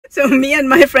So me and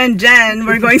my friend Jan,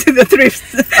 we're going to the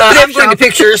thrift. I'm going to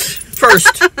pictures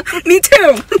first. Me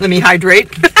too. Let me hydrate.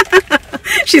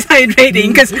 She's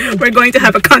hydrating because we're going to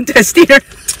have a contest here.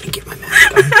 Get my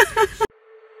mask on.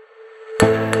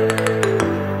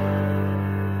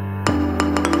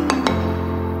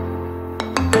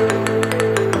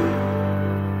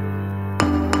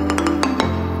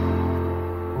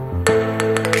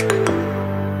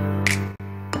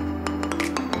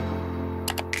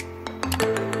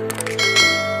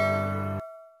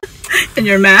 And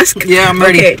your mask? Yeah, I'm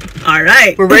ready. Okay. All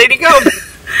right. We're ready to go.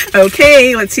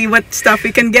 Okay, let's see what stuff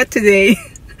we can get today.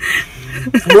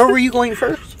 Where were you going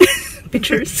first?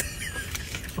 Pictures.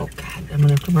 Oh God, I'm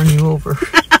gonna have to run you over.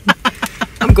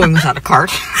 I'm going without a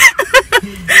cart.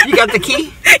 You got the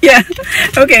key? Yeah.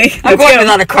 Okay. I'm going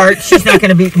without a cart. She's not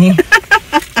gonna beat me.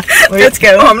 Let's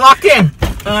go. Oh, I'm locked in.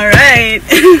 All right.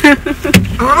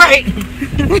 All right.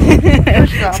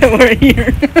 So we're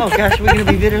here. Oh gosh, we're gonna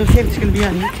be videotaped. It's gonna be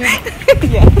on YouTube.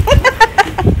 Yeah.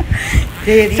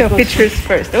 So pictures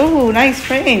first. Oh, nice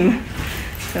frame.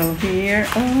 So here.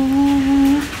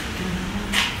 Oh.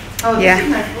 Yeah.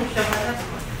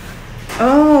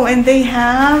 Oh, and they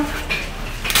have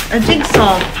a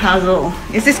jigsaw puzzle.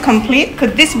 Is this complete?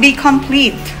 Could this be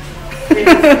complete?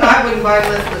 I wouldn't buy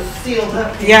this was sealed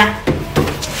up. Yeah.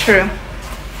 True.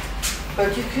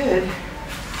 But you could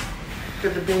for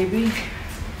the baby.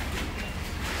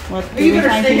 What do You we better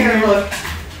have stay here and look.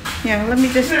 Yeah, let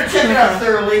me just You better check it out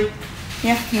thoroughly.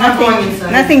 Yeah, I'm going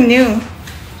inside. nothing new.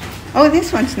 Oh,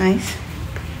 this one's nice.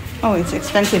 Oh, it's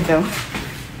expensive though.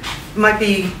 Might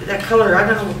be that color. I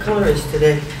don't know what color it is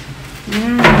today.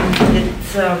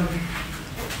 It's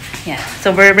Yeah.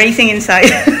 So we're racing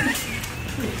inside.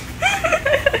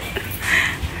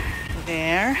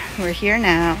 There, we're here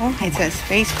now. It says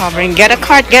face covering. Get a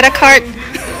cart. Get a cart.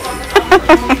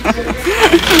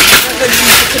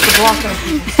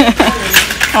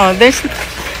 Oh, there's.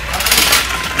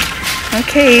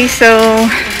 Okay, so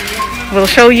we'll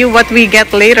show you what we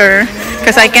get later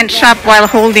because I can't shop while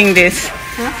holding this.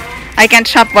 I can't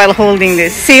shop while holding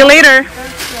this. See you later.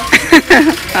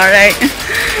 All right.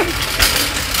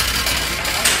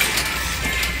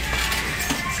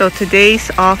 So today's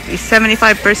off is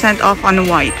 75% off on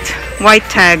white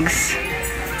tags.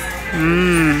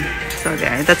 So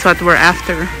there, that's what we're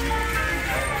after.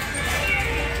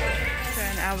 For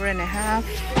an hour and a half,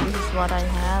 this is what I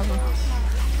have.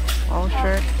 All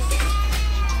shirts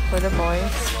for the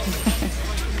boys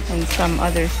and some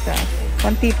other stuff.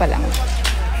 Konti pa lang.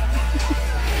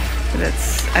 So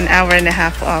that's an hour and a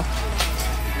half of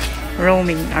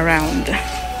roaming around.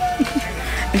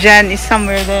 Jan is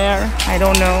somewhere there. I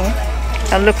don't know.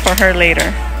 I'll look for her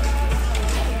later.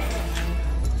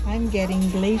 I'm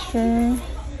getting Glacier,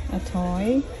 a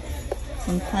toy,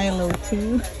 and Kylo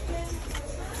too.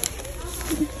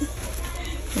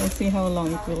 We'll see how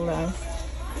long it will last.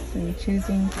 So I'm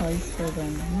choosing toys for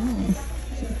them.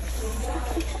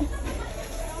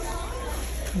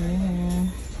 Yeah.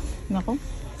 Nako,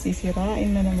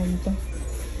 sisirain na naman ito.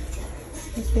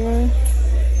 They're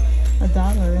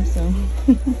 $1, so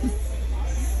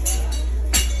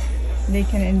they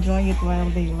can enjoy it while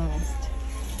they last.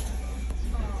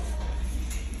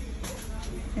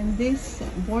 And these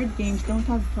board games don't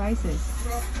have prices.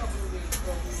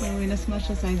 So in as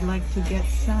much as I'd like to get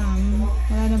some,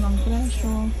 wala namang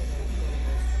presyo.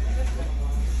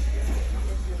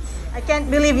 I can't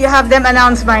believe you have them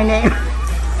announce my name.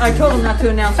 I told them not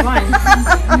to announce mine.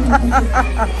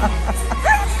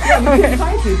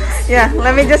 Yeah,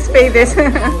 let me just pay this.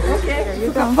 Okay.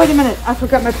 Wait a minute, I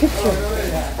forgot my picture.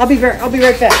 I'll be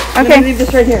right back. Okay. Let me leave this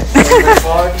right here.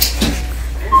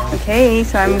 Okay,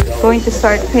 so I'm going to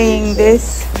start paying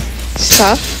this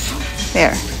stuff.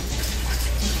 There.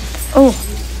 Oh.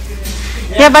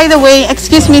 Yeah, by the way,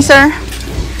 excuse me, sir.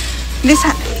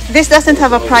 This doesn't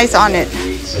have a price on it.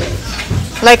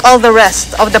 Like all the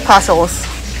rest of the puzzles.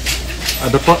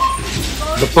 The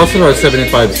puzzle are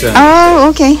 75 cents. Oh,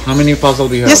 okay. How many puzzle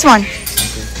do you have? This one.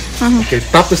 Okay,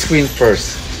 tap the screen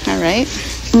first. All right.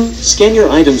 Scan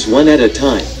your items one at a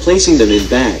time, placing them in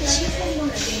bags.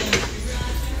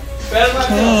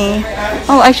 Okay.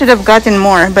 Oh, I should have gotten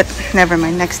more, but never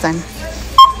mind. Next time.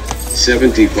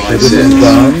 75 This is cents.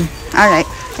 done. All right.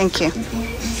 Thank you.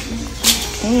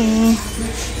 Okay.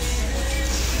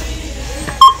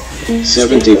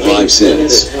 75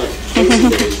 cents.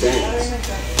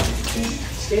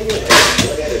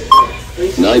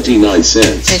 99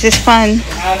 cents. This is fun.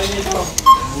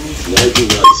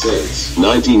 99 cents.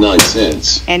 99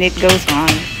 cents. And it goes on.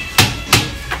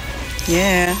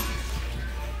 Yeah.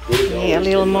 Okay, a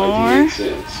little more.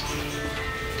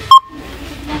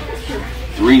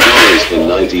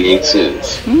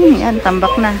 $3.98. Yan,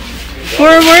 tambak na.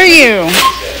 Where were you?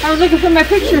 I was looking for my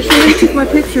picture. So you took my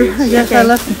picture. I guess I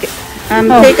left.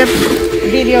 Take a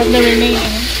video of the remaining.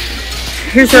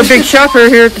 Here's our big shopper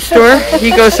here at the store.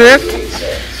 Eco Thrift.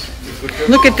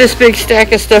 Look at this big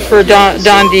stack of stuff for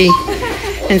Dondi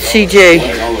and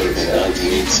CJ.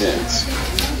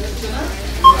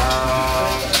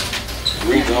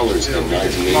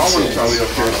 $3.98.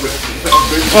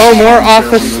 Oh, more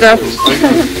office stuff.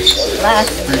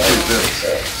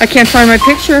 I can't find my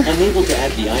picture. Unable to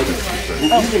add the item.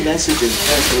 Review the message and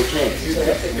press OK.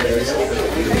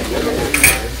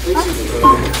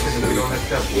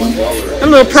 A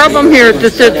little problem here at the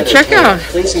checkout.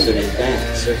 Placing them in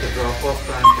bags.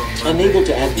 Unable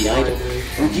to add the item.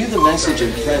 Review the message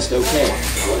and press OK.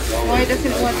 Why does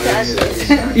it want to add this?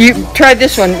 You try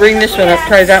this one. Ring this one up.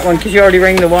 Try that one because you already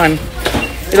ring the one.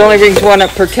 It only rings one up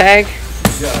per tag.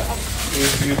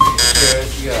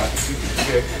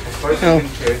 Oh.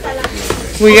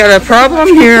 We got a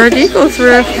problem here at Eco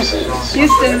Thrift.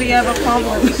 Houston, we have a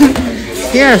problem.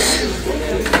 Yes.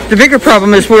 The bigger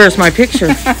problem is where's my picture?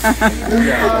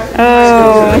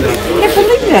 Oh. I can't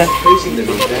believe that.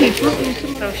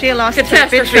 So she lost her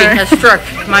Catastrophe picture. has struck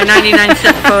my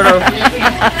 99-cent photo.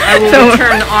 I will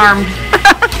return armed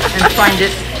and find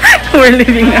it. We're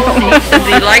leaving now.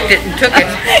 Somebody liked it and took it.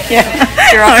 Yeah.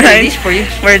 Here, I'll All trade right. these for you.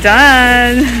 We're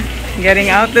done. Getting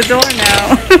out the door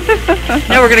now.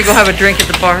 Now we're going to go have a drink at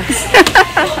the bar.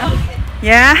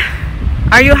 Yeah?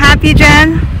 Are you happy,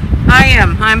 Jen? I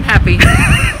am. I'm happy.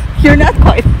 You're not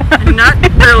quite. Not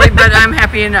really, but I'm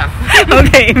happy enough.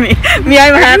 Okay, me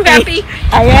I'm Are happy. you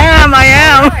happy? I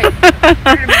am. Right.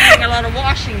 You're doing a lot of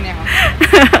washing now.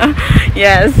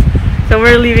 Yes. So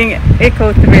we're leaving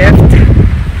Eco Thrift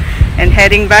and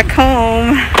heading back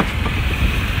home.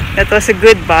 That was a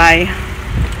goodbye.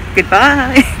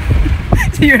 Goodbye.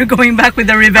 So you're going back with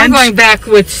the revenge? I'm going back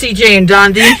with CJ and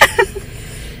Dondi.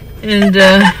 And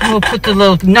we'll put the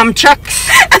little nunchucks.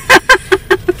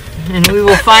 And we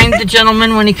will find the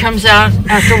gentleman when he comes out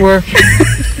after work.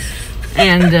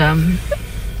 And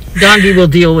Dondi will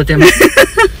deal with him.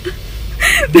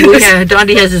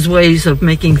 Dondi has his ways of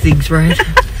making things right.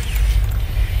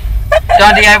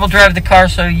 Dondi, I will drive the car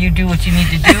so you do what you need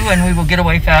to do and we will get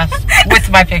away fast with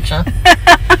my picture.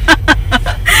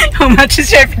 How much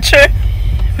is your picture?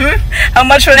 How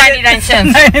much was 99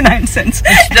 cents. 99 cents.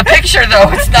 It's the picture though,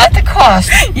 it's not the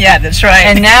cost. Yeah, that's right.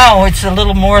 And now it's a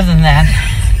little more than that.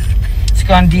 It's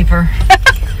gone deeper.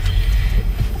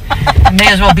 It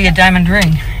may as well be a diamond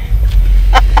ring.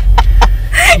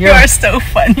 You are so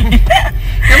funny.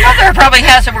 Your mother probably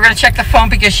has it. We're going to check the phone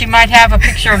because she might have a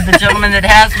picture of the gentleman that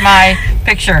has my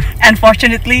picture.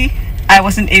 Unfortunately, I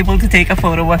wasn't able to take a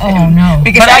photo of him. Oh no.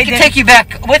 Because But I can take you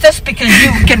back with us because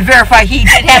you can verify he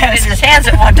did have it in his hands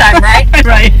at one time, right?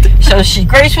 Right. So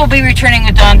Grace will be returning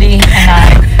with Dondi and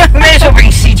I. We may as well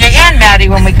bring CJ and Maddie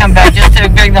when we come back just to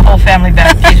bring the whole family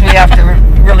back because we have to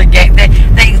really get,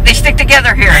 they stick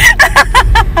together here.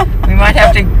 We might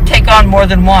have to take on more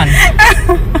than one.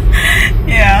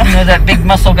 Yeah. You know that big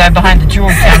muscle guy behind the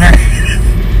jewelry counter.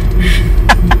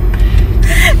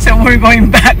 So we're going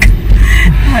back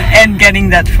and getting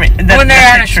that When they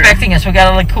aren't picture. expecting us, we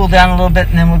gotta like cool down a little bit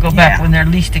and then we'll go back Yeah. when they're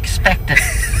least expected.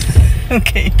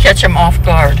 Okay. Catch them off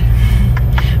guard.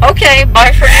 Okay,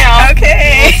 bye for now.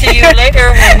 Okay. We'll see you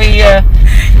later when we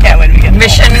Yeah, when we get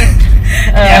mission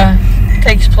Yeah.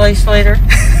 takes place later.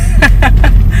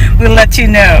 We'll let you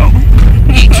know.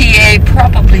 ETA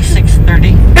probably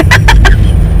 6:30.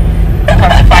 We'll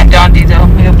have to find Dondi though.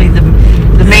 He'll be the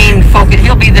main focus.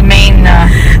 He'll be the main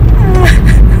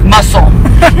muscle.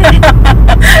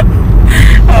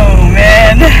 Oh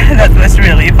man, that was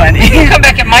really funny. You can come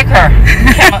back in my car,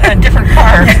 a different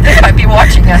car. They might be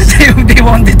watching us. They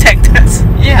won't detect us.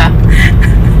 Yeah.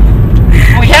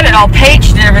 We had it all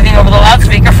paged and everything over the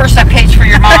loudspeaker. First I paged for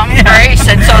your mom, Grace,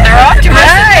 and so they're on to us.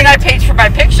 And then I paged for my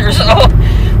picture, so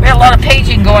we had a lot of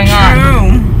paging going on.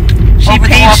 True. She Over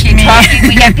the paged me. walkie-talkie,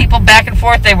 we had people back and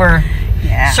forth. They were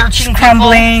searching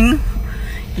Scrambling.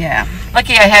 Yeah.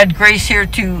 Lucky I had Grace here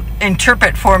to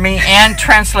interpret for me and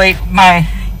translate my...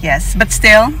 Yes, but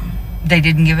still. They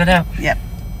didn't give it up. Yep.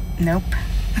 Nope.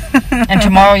 And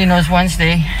tomorrow, you know, is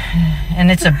Wednesday.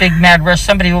 And it's a big mad rush.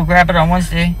 Somebody will grab it on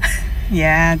Wednesday.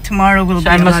 Yeah, tomorrow will So be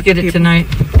I a must lot get of it people. tonight.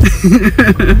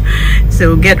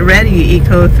 So get ready,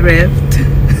 Eco Thrift.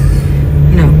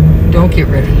 No, don't get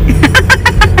ready.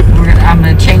 I'm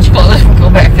going to change clothes. We'll go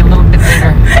back a little bit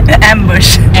later.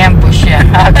 Ambush. Ambush, yeah.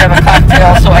 I'll have to have a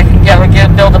cocktail so I can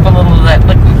build up a little of that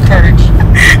liquid courage.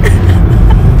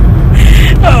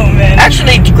 Oh man.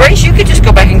 Actually, Grace, you could just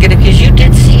go back and get it because you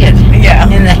did see it. Yeah.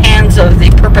 In the hands of the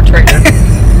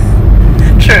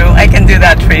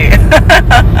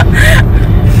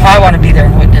I want to be there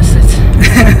and witness it.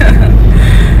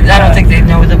 I don't think they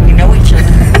know that we know each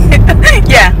other.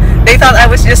 Yeah, they thought I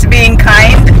was just being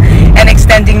kind and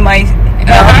extending my.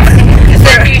 Because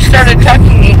then you started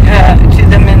talking to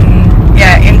them in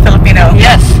In Filipino.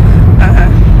 yes.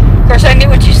 Of course, I knew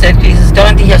what you said because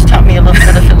Dondi has taught me a little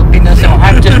bit of Filipino, so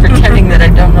I'm just pretending that I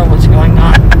don't know what's going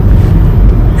on.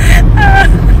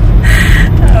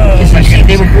 Because you see,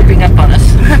 they were grouping up on us.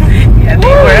 Yeah, they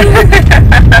were.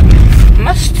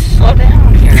 Must slow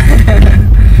down here.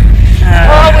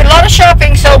 Well, a lot of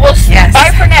shopping, so we'll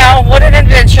bye for now. What an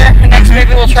adventure. Next,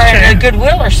 maybe we'll try a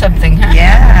Goodwill or something, huh?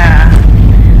 Yeah.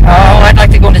 Oh, I'd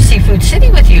like to go into Seafood City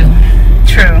with you.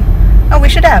 True. Oh, we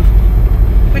should have.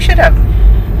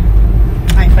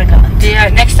 I forgot. Yeah,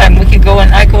 next time we could go in.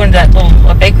 I go in that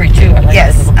little bakery too. I like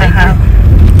that little bakery.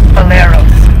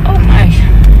 Boleros. Oh my.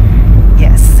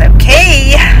 Yes.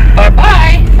 Okay. Bye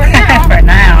bye for now. For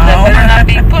now. That better not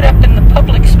be put up in the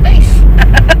public space.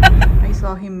 I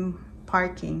saw him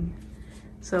parking,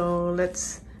 so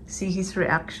let's see his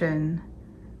reaction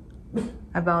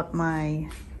about my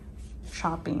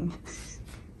shopping.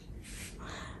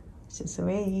 Just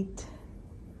wait.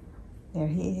 There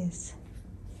he is.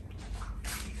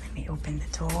 Let me open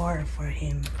the door for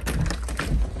him.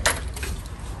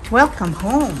 Welcome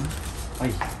home.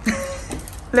 Ay.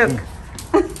 Look,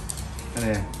 Ano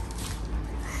yan?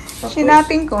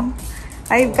 shinaping ko.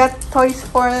 I got toys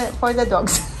for the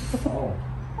dogs. Oo.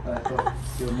 Ito.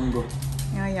 Yung munggo.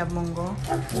 Yabunggo.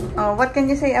 Oh, what can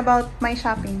you say about my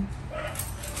shopping?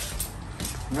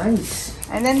 Nice.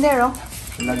 And then there, oh.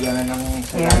 Lagyan na ng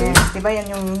Yes. Diba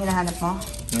yan yung hinahanap mo?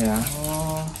 Yeah.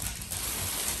 Oh.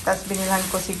 Tapos binilhan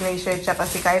ko si Glacier tsaka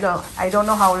si Kylo. I don't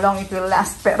know how long it will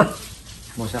last, pero...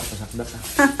 Pasak dat ah.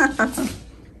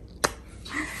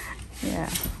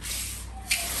 Yeah.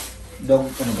 Dog,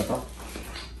 ano ba to?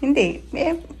 Hindi.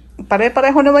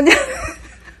 Pare-pareho naman yan.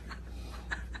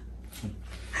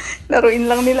 Laruin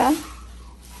lang nila.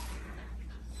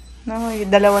 No,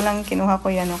 yung dalawa lang kinuha ko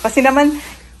yan. Oh. Kasi naman...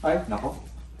 Ay, nako.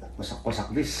 Pasak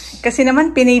this. Kasi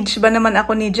naman, pinage ba naman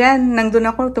ako ni Jan? Nandun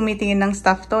ako tumitingin ng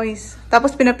stuffed toys.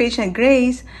 Tapos pinapage niya,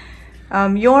 Grace,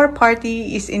 your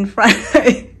party is in front,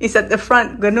 is at the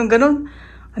front. Ganun.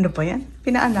 Ano ba yan?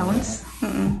 Pina-announce.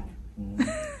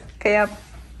 Kaya,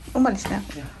 umalis na.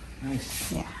 Yeah, nice.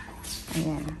 Yeah.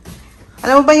 Ayan.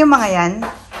 Alam mo ba yung mga yan?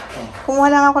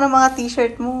 Kumuha lang ako ng mga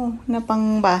t-shirt mo na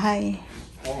pang bahay.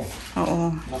 Oh,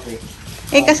 Oo. okay.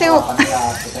 Eh kasi...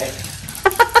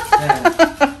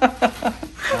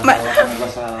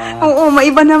 Oo,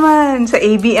 maiba naman. Sa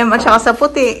ABM at saka sa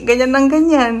puti. Ganyan lang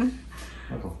ganyan.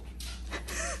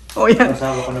 O yan.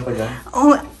 Masawa ko na ba dyan?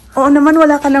 Oo naman,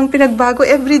 wala ka nang pinagbago.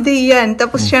 Everyday yan.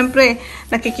 Tapos syempre,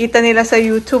 nakikita nila sa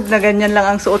YouTube na ganyan lang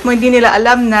ang suot mo. Hindi nila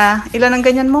alam na, ilan ang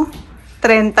ganyan mo?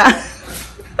 30.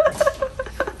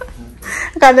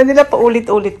 Akala nila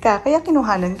paulit-ulit ka. Kaya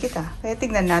kinuhanan kita. Kaya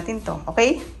tignan natin to.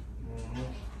 Okay?